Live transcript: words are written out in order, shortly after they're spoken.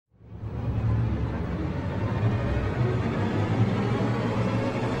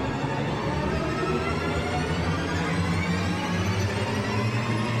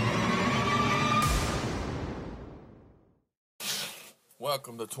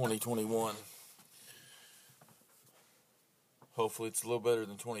Welcome to 2021. Hopefully it's a little better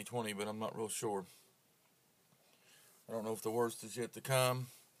than 2020, but I'm not real sure. I don't know if the worst is yet to come.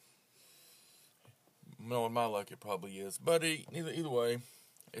 Knowing my luck, it probably is. But either way,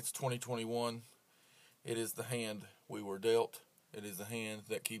 it's 2021. It is the hand we were dealt. It is the hand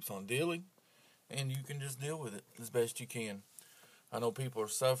that keeps on dealing. And you can just deal with it as best you can. I know people are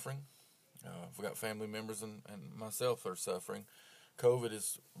suffering. I've got family members and myself that are suffering. COVID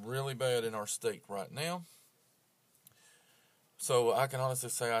is really bad in our state right now. So I can honestly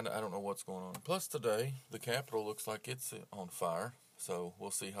say I don't know what's going on. Plus today, the Capitol looks like it's on fire. So we'll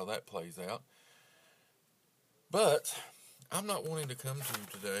see how that plays out. But I'm not wanting to come to you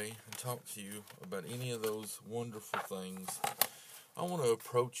today and talk to you about any of those wonderful things. I want to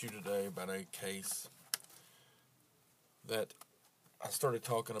approach you today about a case that I started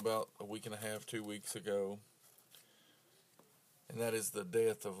talking about a week and a half, 2 weeks ago. And that is the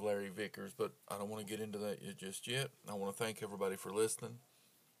death of Larry Vickers, but I don't want to get into that just yet. I want to thank everybody for listening.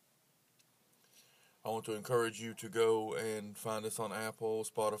 I want to encourage you to go and find us on Apple,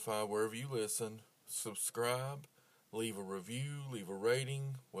 Spotify, wherever you listen. Subscribe, leave a review, leave a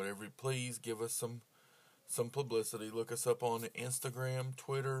rating, whatever. Please give us some publicity. Look us up on Instagram,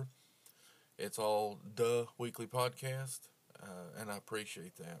 Twitter. It's all The Weekly Podcast, and I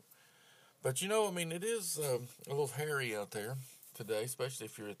appreciate that. But it is a little hairy out there today, especially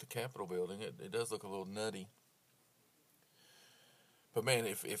if you're at the Capitol building. It does look a little nutty. But man,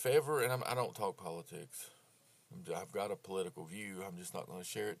 if ever, and I don't talk politics, I've got a political view, I'm just not going to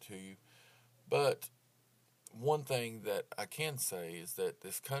share it to you. But one thing that I can say is that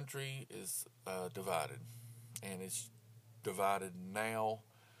this country is divided, and it's divided now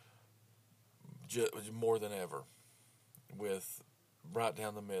more than ever, with right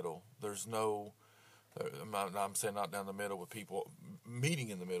down the middle. There's no, I'm saying not down the middle with people meeting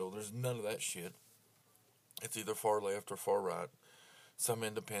in the middle. There's none of that shit. It's either far left or far right. Some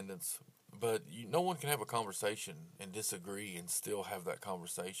independents. But no one can have a conversation and disagree and still have that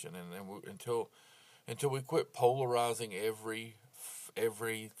conversation. And until we quit polarizing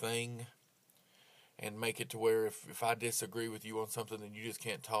everything and make it to where if I disagree with you on something, then you just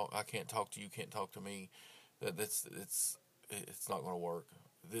can't talk. I can't talk to you. Can't talk to me. It's not going to work.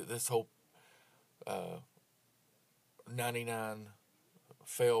 This whole 99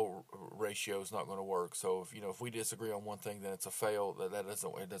 fail ratio is not going to work. So if we disagree on one thing, then it's a fail.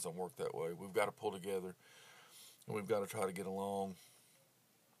 It doesn't work that way. We've got to pull together, and we've got to try to get along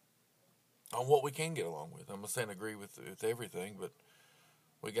on what we can get along with. I'm not saying agree with everything, but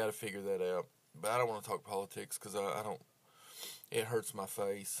we got to figure that out. But I don't want to talk politics because I don't. It hurts my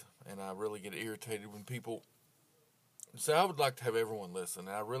face, and I really get irritated when people. So I would like to have everyone listen.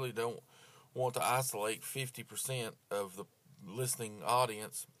 And I really don't want to isolate 50% of the listening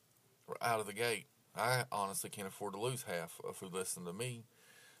audience out of the gate. I honestly can't afford to lose half of who listen to me.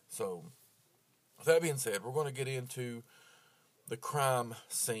 So, with that being said, we're going to get into the crime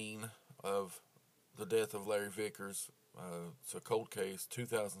scene of the death of Larry Vickers. It's a cold case,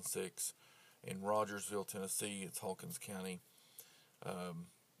 2006, in Rogersville, Tennessee. It's Hawkins County.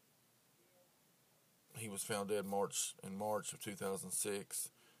 He was found dead in March of 2006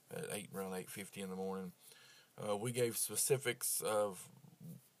 at around 8:50 in the morning. We gave specifics of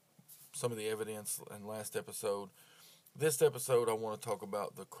some of the evidence in last episode. This episode, I want to talk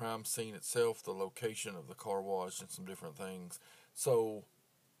about the crime scene itself, the location of the car wash, and some different things. So,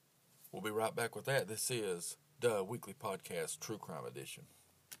 we'll be right back with that. This is The Weekly Podcast, True Crime Edition.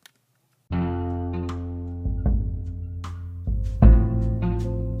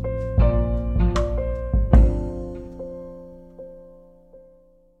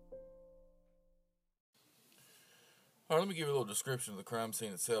 All right, let me give you a little description of the crime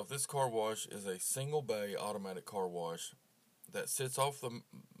scene itself. This car wash is a single-bay automatic car wash that sits off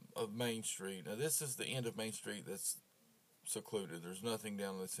of Main Street. Now, this is the end of Main Street that's secluded. There's nothing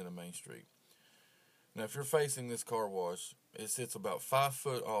down this end of Main Street. Now, if you're facing this car wash, it sits about 5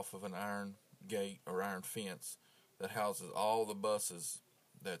 foot off of an iron gate or iron fence that houses all the buses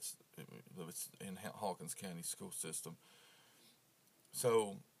that's in Hawkins County school system.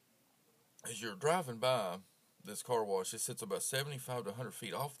 So, as you're driving by this car wash, it sits about 75 to 100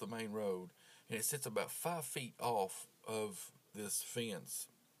 feet off the main road, and it sits about 5 feet off of this fence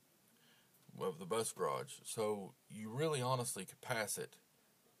of the bus garage. So you really honestly could pass it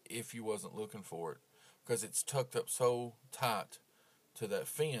if you wasn't looking for it, because it's tucked up so tight to that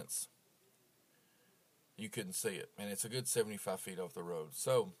fence you couldn't see it, and it's a good 75 feet off the road.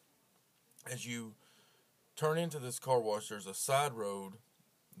 So as you turn into this car wash, there's a side road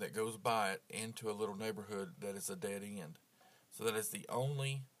that goes by it into a little neighborhood that is a dead end. It's So that is the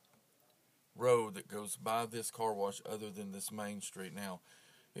only road that goes by this car wash other than this main street. Now,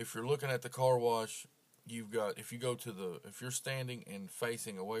 if you're looking at the car wash, you've got, if you're standing and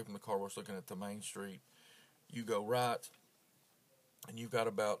facing away from the car wash looking at the main street, you go right, and you've got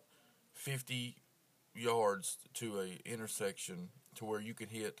about 50 yards to a intersection to where you can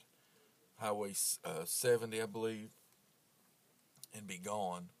hit Highway 70, I believe, and be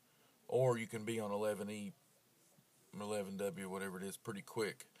gone. Or you can be on 11E, 11W, whatever it is, pretty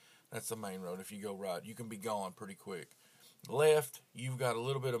quick. That's the main road. If you go right, you can be gone pretty quick. Left, you've got a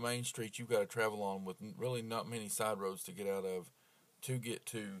little bit of Main Street you've got to travel on with really not many side roads to get out of to get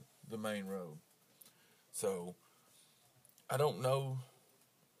to the main road. So, I don't know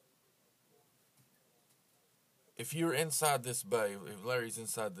if you're inside this bay, if Larry's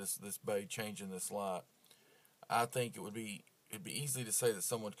inside this bay changing this light, I think it'd be easy to say that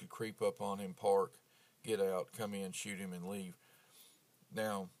someone could creep up on him, park, get out, come in, shoot him, and leave.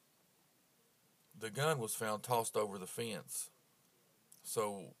 Now, the gun was found tossed over the fence.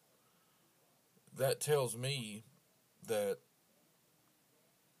 So, that tells me that,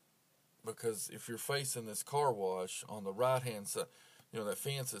 because if you're facing this car wash on the right-hand side, that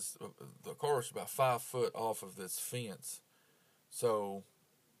fence is, the car wash is about 5 foot off of this fence. So,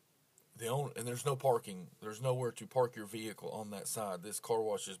 and there's no parking, there's nowhere to park your vehicle on that side. This car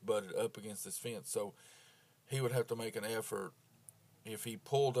wash is butted up against this fence. So, he would have to make an effort. If he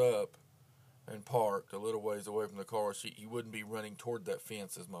pulled up and parked a little ways away from the car wash, he wouldn't be running toward that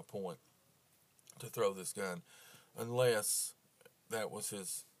fence, is my point, to throw this gun. Unless that was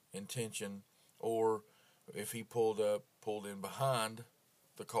his intention, or if he pulled in behind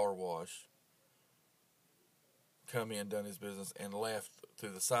the car wash, come in, done his business, and left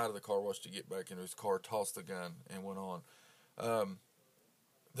through the side of the car wash to get back into his car, tossed the gun, and went on.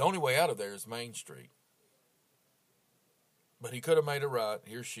 The only way out of there is Main Street. But he could have made a right,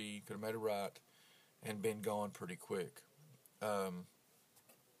 he or she could have made a right and been gone pretty quick.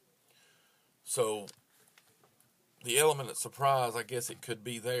 So, the element of surprise, I guess it could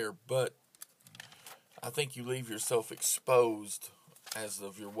be there, but I think you leave yourself exposed as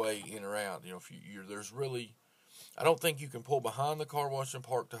of your way in or out. If there's really, I don't think you can pull behind the car wash and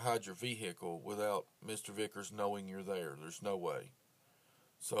park to hide your vehicle without Mr. Vickers knowing you're there. There's no way.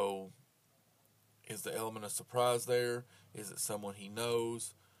 So, is the element of surprise there? Is it someone he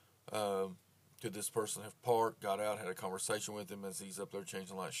knows? Could this person have parked, got out, had a conversation with him as he's up there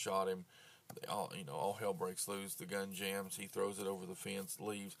changing lights, shot him? All hell breaks loose. The gun jams. He throws it over the fence,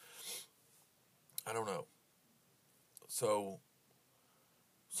 leaves. I don't know. So,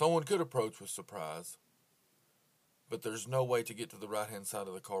 someone could approach with surprise, but there's no way to get to the right-hand side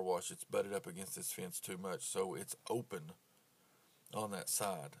of the car wash. It's butted up against this fence too much, so it's open on that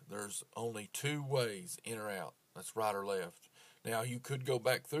side. There's only 2 ways in or out. That's right or left. Now, you could go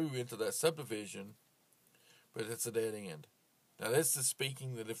back through into that subdivision, but it's a dead end. Now, this is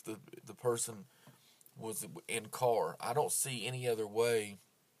speaking that if the person was in car, I don't see any other way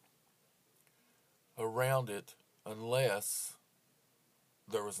around it unless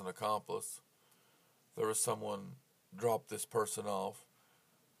there was an accomplice. There was someone dropped this person off,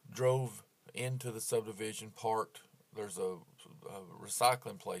 drove into the subdivision, parked. There's a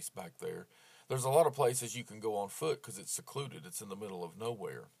recycling place back there. There's a lot of places you can go on foot because it's secluded. It's in the middle of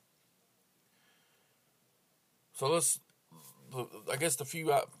nowhere. So I guess the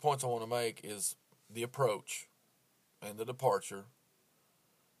few points I want to make is the approach and the departure,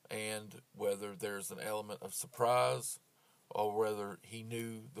 and whether there's an element of surprise or whether he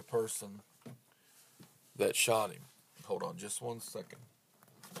knew the person that shot him. Hold on just one second.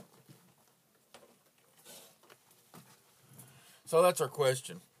 So that's our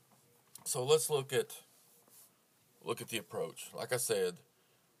question. So let's look at the approach. Like I said,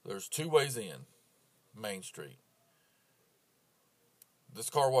 there's 2 ways in Main Street. This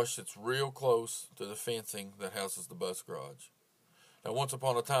car wash sits real close to the fencing that houses the bus garage. Now, once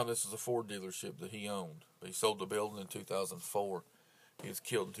upon a time, this was a Ford dealership that he owned. But he sold the building in 2004. He was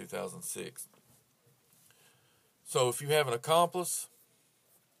killed in 2006. So if you have an accomplice,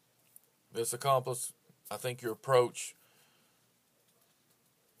 this accomplice, I think your approach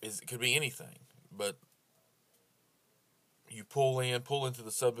it could be anything. But you pull into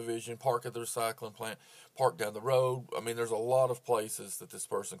the subdivision, park at the recycling plant, park down the road. I mean, there's a lot of places that this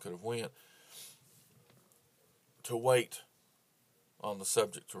person could have went to wait on the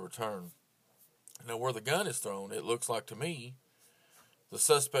subject to return. Now, where the gun is thrown, it looks like to me the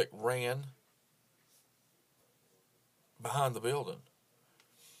suspect ran behind the building,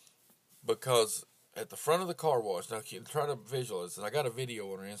 because at the front of the car wash, now try to visualize this. I got a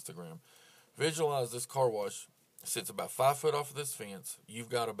video on our Instagram. Visualize this car wash sits about 5 foot off of this fence. You've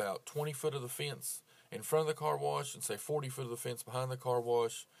got about 20 foot of the fence in front of the car wash and say 40 foot of the fence behind the car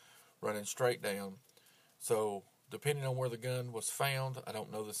wash running straight down. So depending on where the gun was found, I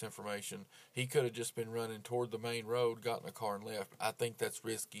don't know this information. He could have just been running toward the main road, got in a car and left. I think that's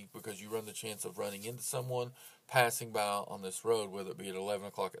risky because you run the chance of running into someone passing by on this road, whether it be at 11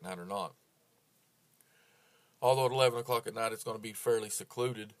 o'clock at night or not. Although at 11 o'clock at night it's going to be fairly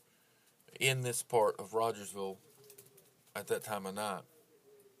secluded in this part of Rogersville at that time of night.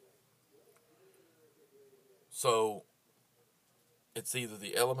 So it's either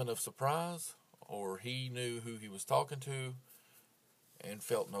the element of surprise or he knew who he was talking to and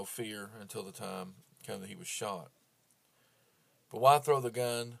felt no fear until the time came that he was shot. But why throw the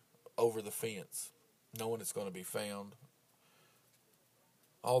gun over the fence, knowing it's going to be found?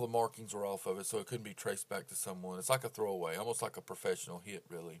 All the markings were off of it, so it couldn't be traced back to someone. It's like a throwaway, almost like a professional hit,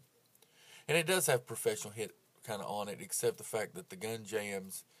 really. And it does have professional hit kind of on it, except the fact that the gun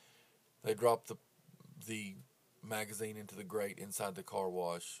jams, they dropped the magazine into the grate inside the car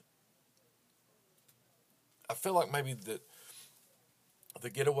wash. I feel like maybe the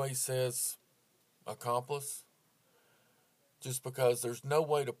getaway says accomplice, just because there's no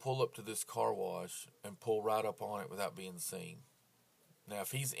way to pull up to this car wash and pull right up on it without being seen. Now,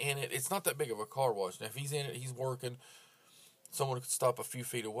 if he's in it, it's not that big of a car wash. Now, if he's in it, he's working, someone could stop a few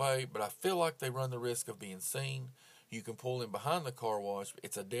feet away, but I feel like they run the risk of being seen. You can pull in behind the car wash.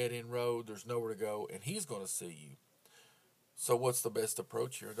 It's a dead-end road. There's nowhere to go, and he's going to see you. So what's the best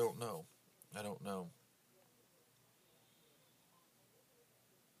approach here? I don't know.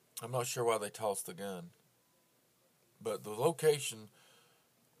 I'm not sure why they tossed the gun. But the location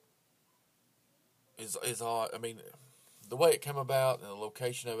is odd. I mean, the way it came about and the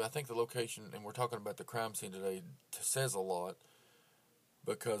location of it, I think the location, and we're talking about the crime scene today, says a lot.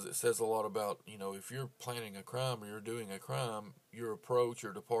 Because it says a lot about, if you're planning a crime or you're doing a crime, your approach,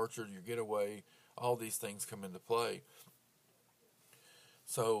 your departure, your getaway, all these things come into play.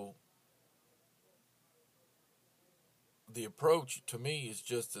 So the approach to me is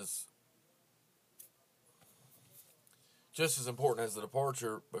just as important as the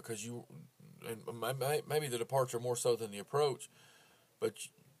departure, because and maybe the departure more so than the approach, but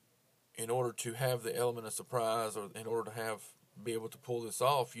in order to have the element of surprise, or in order to be able to pull this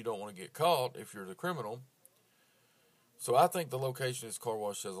off, you don't want to get caught if you're the criminal. So I think the location of this car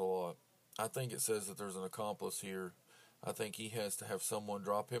wash says a lot. I think it says that there's an accomplice here. I think he has to have someone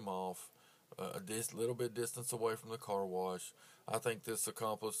drop him off a little bit distance away from the car wash. I think this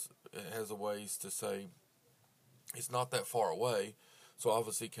accomplice has a ways to say it's not that far away, so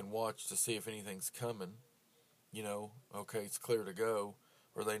obviously can watch to see if anything's coming. Okay, it's clear to go,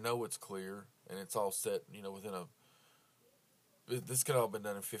 or they know it's clear, and it's all set, within this could all have been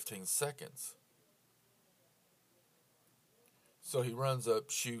done in 15 seconds. So he runs up,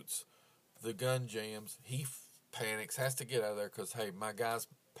 shoots, the gun jams, he panics, has to get out of there because, hey, my guy's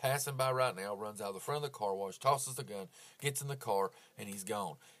passing by right now, runs out of the front of the car wash, tosses the gun, gets in the car, and he's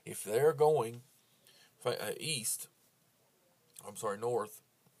gone. If they're going north,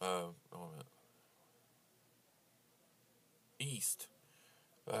 east,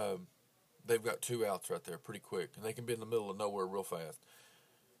 they've got two outs right there pretty quick, and they can be in the middle of nowhere real fast.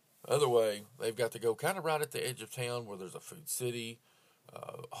 Other way, they've got to go kind of right at the edge of town where there's a Food City,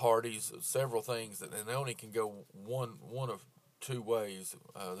 Hardee's, several things, and they only can go one of two ways.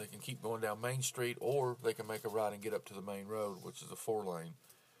 They can keep going down Main Street, or they can make a right and get up to the main road, which is a 4-lane.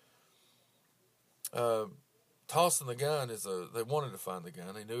 Tossing the gun they wanted to find the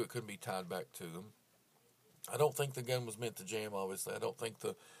gun. They knew it couldn't be tied back to them. I don't think the gun was meant to jam, obviously. I don't think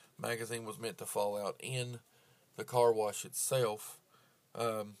the magazine was meant to fall out in the car wash itself.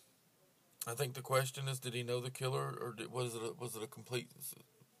 I think the question is, did he know the killer, or was it a complete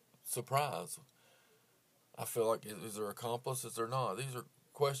surprise? I feel like, is there an accomplice? Is there not? These are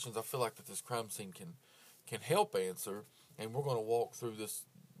questions I feel like that this crime scene can help answer, and we're going to walk through this,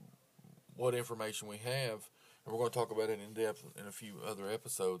 what information we have, and we're going to talk about it in depth in a few other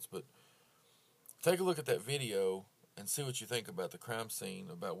episodes. But take a look at that video and see what you think about the crime scene,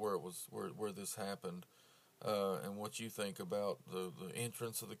 about where this happened, and what you think about the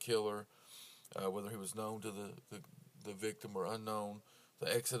entrance of the killer, whether he was known to the victim or unknown,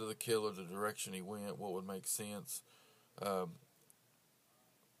 the exit of the killer, the direction he went, what would make sense.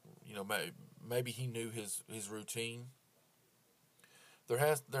 Maybe he knew his routine. There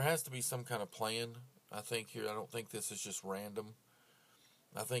has to be some kind of plan, I think, here. I don't think this is just random.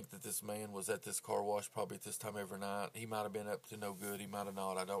 I think that this man was at this car wash probably at this time every night. He might have been up to no good. He might have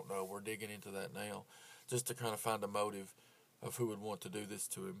not. I don't know. We're digging into that now just to kind of find a motive of who would want to do this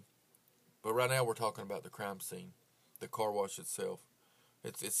to him. But right now we're talking about the crime scene, the car wash itself.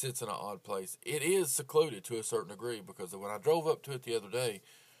 It sits in an odd place. It is secluded to a certain degree because when I drove up to it the other day,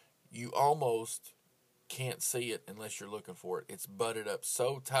 you almost can't see it unless you're looking for it. It's butted up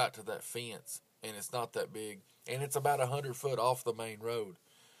so tight to that fence, and it's not that big, and it's about 100 foot off the main road.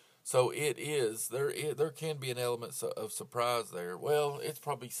 So it is there can be an element of surprise there. Well, it's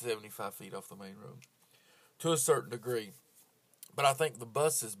probably 75 feet off the main road to a certain degree, but I think the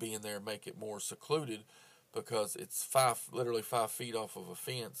buses being there make it more secluded because it's literally 5 feet off of a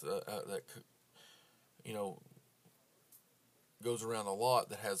fence that you know goes around a lot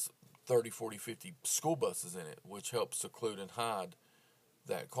that has 30, 40, 50 school buses in it, which helps seclude and hide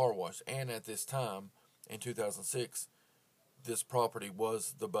that car wash. And at this time, in 2006, this property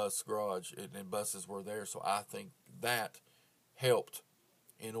was the bus garage, and buses were there. So I think that helped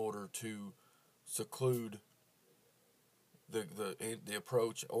in order to seclude the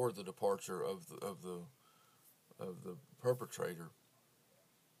approach or the departure of the perpetrator.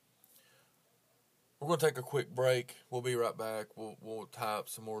 We're going to take a quick break. We'll be right back. We'll tie up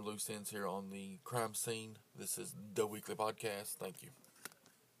some more loose ends here on the crime scene. This is The Weekly Podcast. Thank you.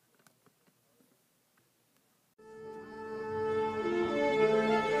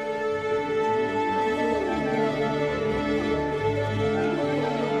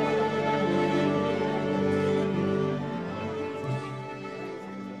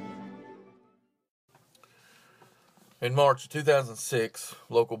 In March of 2006,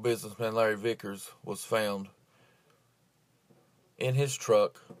 local businessman Larry Vickers was found in his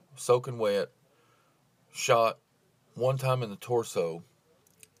truck, soaking wet, shot one time in the torso,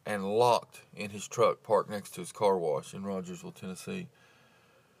 and locked in his truck parked next to his car wash in Rogersville, Tennessee.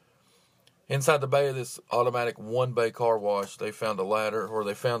 Inside the bay of this automatic one-bay car wash, they found a ladder, or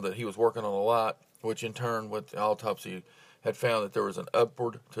they found that he was working on a light, which in turn, with the autopsy, had found that there was an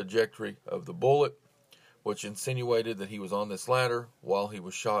upward trajectory of the bullet, which insinuated that he was on this ladder while he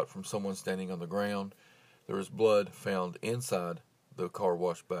was shot from someone standing on the ground. There was blood found inside the car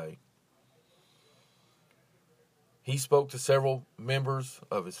wash bay. He spoke to several members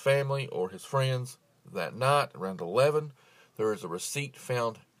of his family or his friends that night around 11. There is a receipt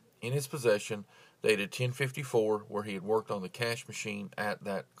found in his possession dated 10/54 where he had worked on the cash machine at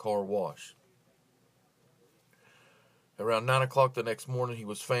that car wash. Around 9 o'clock the next morning, he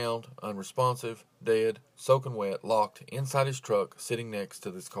was found unresponsive, dead, soaking wet, locked inside his truck, sitting next to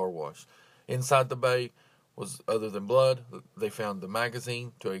this car wash. Inside the bay was, other than blood, they found the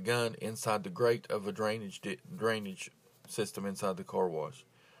magazine to a gun inside the grate of a drainage system inside the car wash.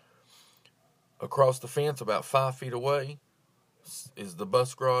 Across the fence, about 5 feet away, is the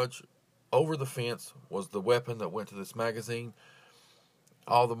bus garage. Over the fence was the weapon that went to this magazine.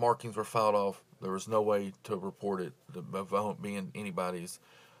 All the markings were filed off. There was no way to report it being anybody's.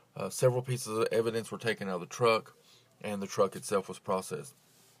 Several pieces of evidence were taken out of the truck, and the truck itself was processed.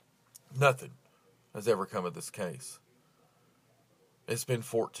 Nothing has ever come of this case. It's been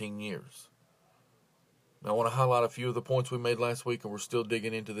 14 years. Now, I want to highlight a few of the points we made last week, and we're still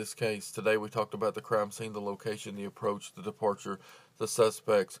digging into this case. Today we talked about the crime scene, the location, the approach, the departure, the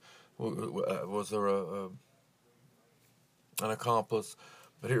suspects. Was there an accomplice?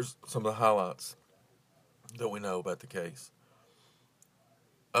 But here's some of the highlights that we know about the case.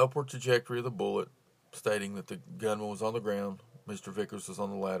 Upward trajectory of the bullet, stating that the gunman was on the ground. Mr. Vickers was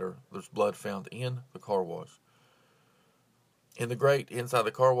on the ladder. There's blood found in the car wash. In the grate inside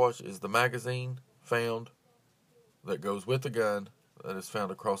the car wash is the magazine found that goes with the gun that is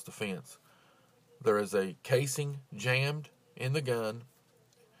found across the fence. There is a casing jammed in the gun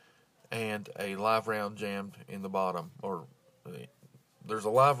and a live round jammed in the bottom, or there's a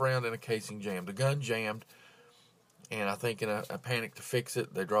live round and a casing jammed. The gun jammed, and I think in a panic to fix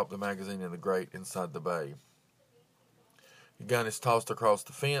it, they dropped the magazine in the grate inside the bay. The gun is tossed across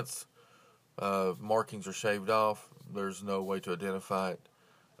the fence. Markings are shaved off. There's no way to identify it.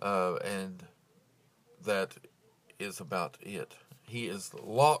 And that is about it. He is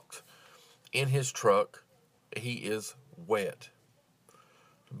locked in his truck. He is wet.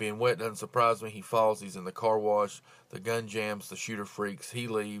 Being wet doesn't surprise me. He falls. He's in the car wash. The gun jams. The shooter freaks. He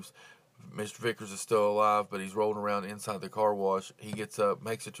leaves. Mr. Vickers is still alive, but he's rolling around inside the car wash. He gets up,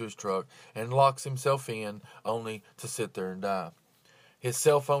 makes it to his truck, and locks himself in, only to sit there and die. His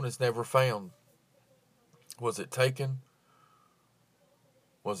cell phone is never found. Was it taken?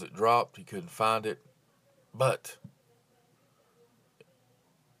 Was it dropped? He couldn't find it. But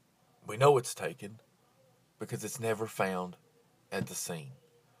we know it's taken because it's never found at the scene.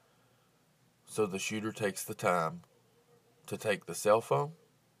 So the shooter takes the time to take the cell phone,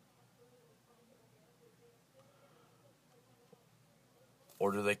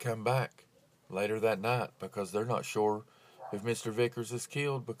 or do they come back later that night because they're not sure if Mr. Vickers is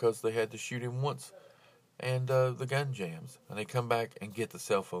killed because they had to shoot him once and the gun jams. And they come back and get the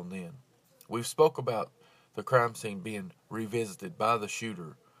cell phone then. We've spoke about the crime scene being revisited by the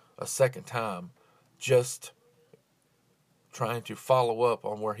shooter a second time, just trying to follow up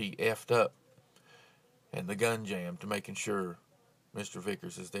on where he effed up and the gun jam to making sure Mr.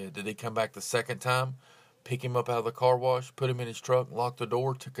 Vickers is dead. Did he come back the second time, pick him up out of the car wash, put him in his truck, lock the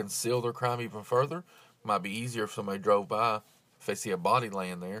door to conceal their crime even further? Might be easier if somebody drove by, if they see a body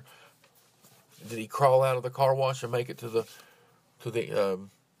laying there. Did he crawl out of the car wash and make it to the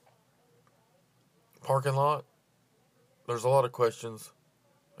parking lot? There's a lot of questions,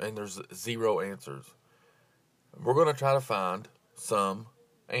 and there's zero answers. We're going to try to find some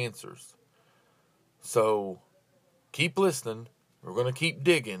answers. So keep listening. We're going to keep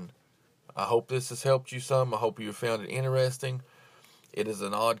digging. I hope this has helped you some. I hope you found it interesting. It is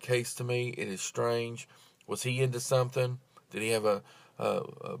an odd case to me. It is strange. Was he into something? Did he have a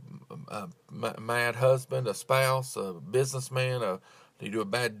mad husband, a spouse, a businessman? Did he do a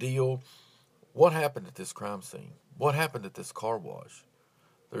bad deal? What happened at this crime scene? What happened at this car wash?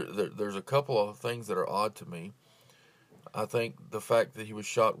 There's a couple of things that are odd to me. I think the fact that he was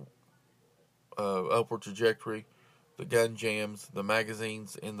shot upward trajectory, the gun jams, the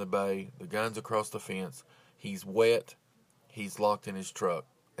magazines in the bay, the guns across the fence. He's wet. He's locked in his truck,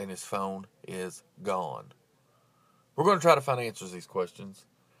 and his phone is gone. We're going to try to find answers to these questions.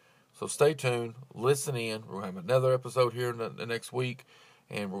 So stay tuned. Listen in. We're going to have another episode here in the next week,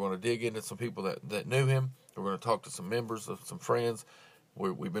 and we're going to dig into some people that knew him. We're going to talk to some members, of some friends.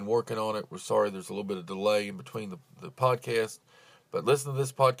 We've been working on it. We're sorry there's a little bit of delay in between the podcast. But listen to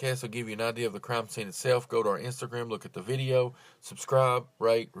this podcast. It'll give you an idea of the crime scene itself. Go to our Instagram. Look at the video. Subscribe,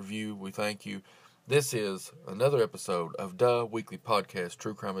 rate, review. We thank you. This is another episode of Weekly Podcast,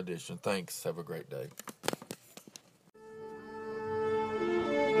 True Crime Edition. Thanks. Have a great day.